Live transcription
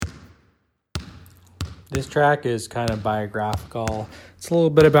This track is kind of biographical. It's a little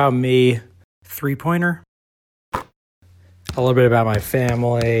bit about me, three-pointer. A little bit about my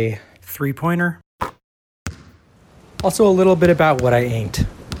family, three-pointer. Also a little bit about what I ain't.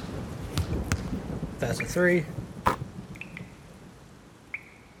 That's a three.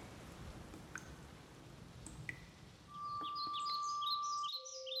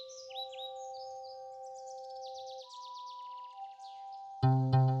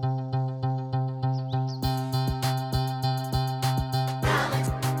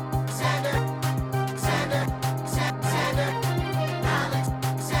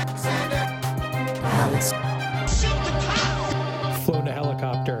 Flown a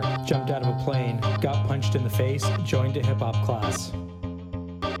helicopter, jumped out of a plane, got punched in the face, joined a hip-hop class.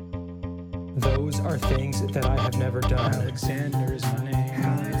 Those are things that I have never done. Alexander is my name.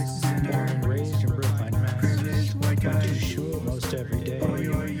 Born and raised in Brooklyn, Mass. Went to shul most every day.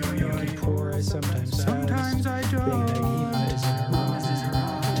 Yom Kippur I sometimes fast. Being naive is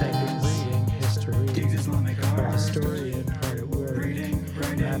haram. Typing, reading, history. Part historian, part at work.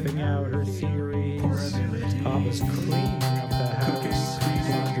 Mapping out her theories. Papa's cleaning up the house.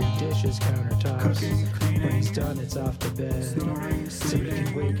 Laundry, dishes, countertops. When he's done, it's off to bed. So he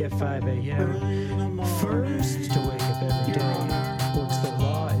can wake at 5 a.m. First to wake up every day. Works the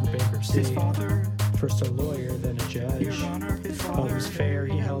law in bankruptcy. First a lawyer, then a judge. All was fair,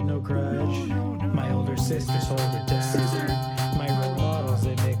 he held no grudge. My older sisters hold it down. My role models,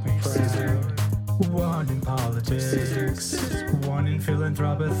 they make me proud. One in politics, one in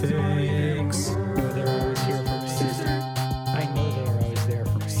philanthropics. They're always here for me. I know they're always there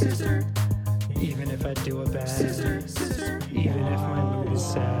for me. Even if I do a bad, even if my mood is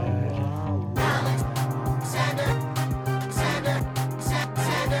sad.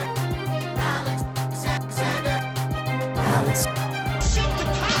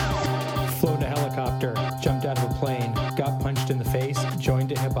 Flown a helicopter, jumped out of a plane, got punched in the face,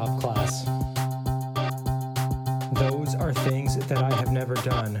 joined a hip-hop class. Those are things that I have never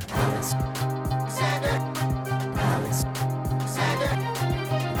done.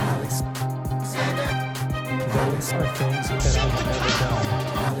 Those are things that I have never done.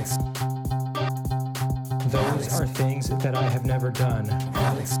 Those are things that I have never done.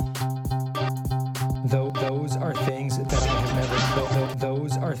 Those are things that I have never.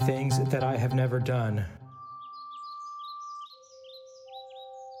 Those are things that I have never done.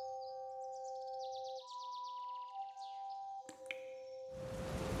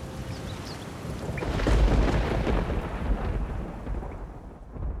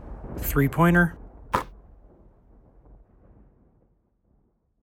 Three-pointer.